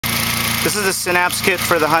This is a Synapse kit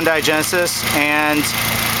for the Hyundai Genesis, and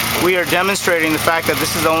we are demonstrating the fact that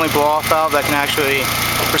this is the only blow-off valve that can actually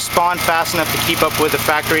respond fast enough to keep up with the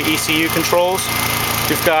factory ECU controls.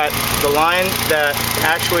 We've got the line that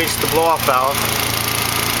actuates the blow-off valve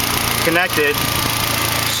connected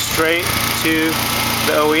straight to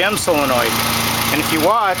the OEM solenoid. And if you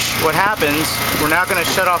watch what happens, we're now going to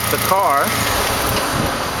shut off the car,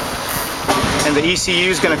 and the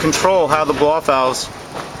ECU is going to control how the blow-off valve's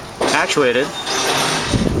actuated.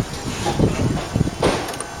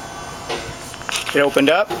 It opened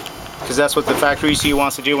up because that's what the factory ECU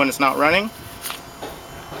wants to do when it's not running.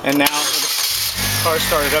 And now the car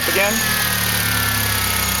started up again.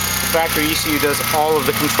 The factory ECU does all of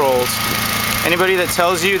the controls. Anybody that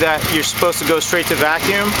tells you that you're supposed to go straight to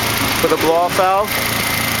vacuum with a blow-off valve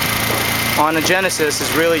on a Genesis is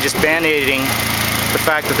really just band-aiding the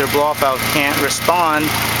fact that their blow-off valve can't respond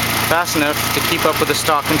fast enough to keep up with the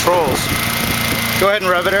stock controls. Go ahead and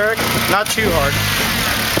rev it, Eric. Not too hard.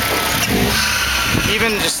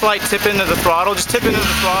 Even just slight tip into the throttle. Just tip into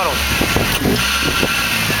the throttle.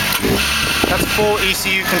 That's full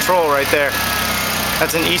ECU control right there.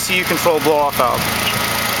 That's an ECU control blow-off valve.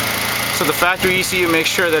 So the factory ECU makes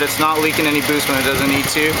sure that it's not leaking any boost when it doesn't need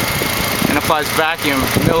to, and applies vacuum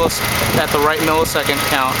at the right millisecond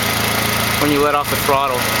count when you let off the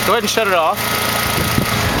throttle. Go ahead and shut it off.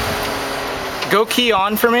 Go key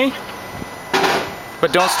on for me,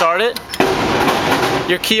 but don't start it.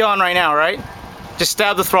 You're key on right now, right? Just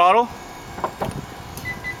stab the throttle.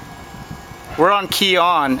 We're on key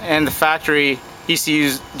on, and the factory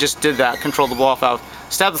ECUs just did that, control the blow-off valve.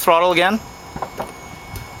 Stab the throttle again.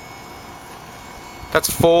 That's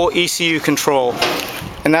full ECU control.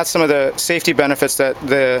 And that's some of the safety benefits that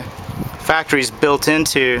the factory's built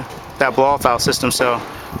into that blow-off valve system. So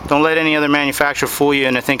don't let any other manufacturer fool you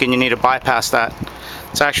into thinking you need to bypass that.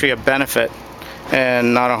 It's actually a benefit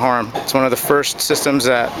and not a harm. It's one of the first systems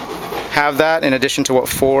that have that, in addition to what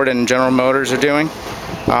Ford and General Motors are doing.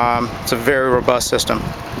 It's a very robust system.